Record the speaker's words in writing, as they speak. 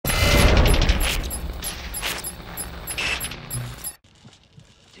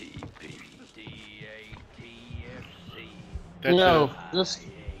You That's know, this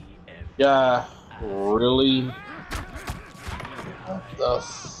guy really. What the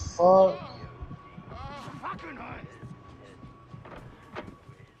fuck?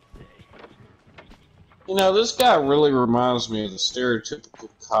 You know, this guy really reminds me of the stereotypical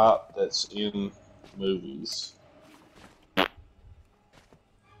cop that's in movies.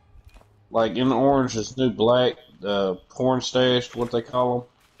 Like in Orange is New Black, porn stash, what they call him.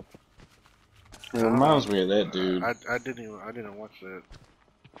 It reminds me of that dude. I didn't watch that.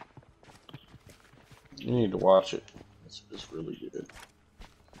 You need to watch it. It's really good.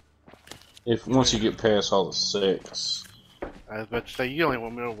 If once you get past all the sex. I was about to say you only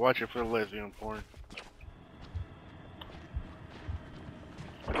want me to watch it for the lesbian porn.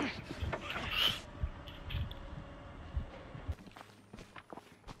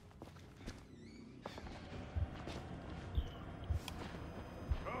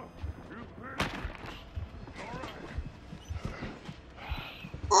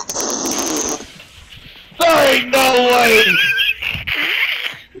 There ain't no way!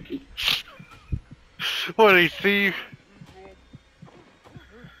 What did he see?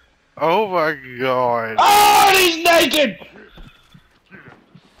 Oh my god. Oh, he's naked!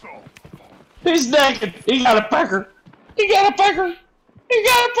 He's naked! He got a pecker! He got a pecker! He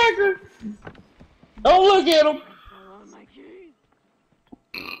got a pecker! Don't look at him!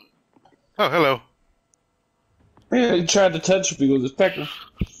 Oh, hello. Yeah, he tried to touch me with his pecker.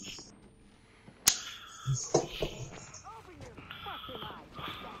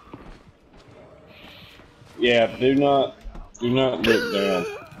 Yeah, do not look down,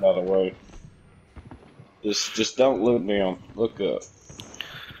 by the way. Just don't look down. Look up.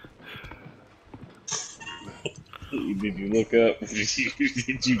 Did you look up?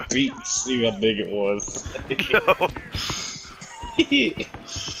 Did you peek to see how big it was? No.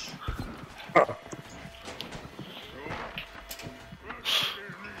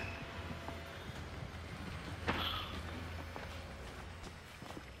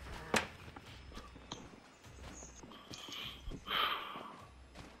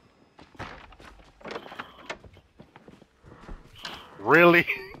 Really?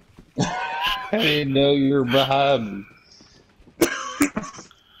 I didn't know you were behind me.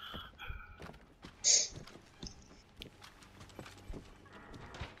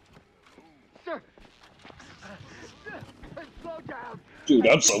 Dude,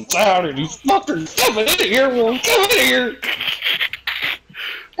 I'm so tired of these fuckers coming in here. Well, come in here.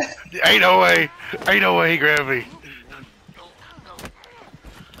 Ain't no way. Ain't no way he grabbed me.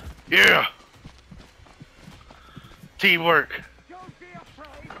 Yeah. Teamwork.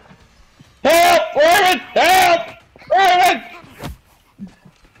 Help! Raymond! Help! Raymond!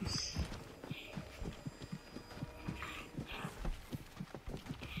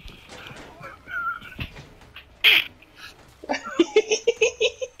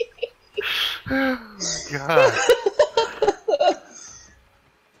 God.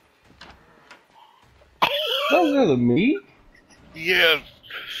 Those are the meat? Yes.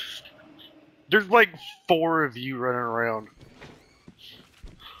 There's like 4 of you running around.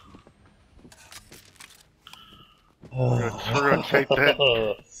 We're gonna take that.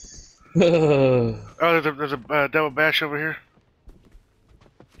 Oh, there's a double bash over here.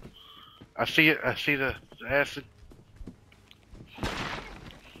 I see it. I see the acid.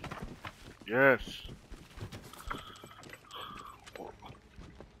 Yes.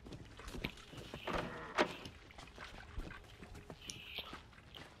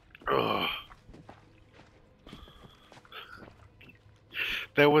 Ugh.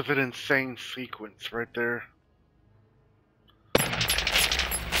 That was an insane sequence right there.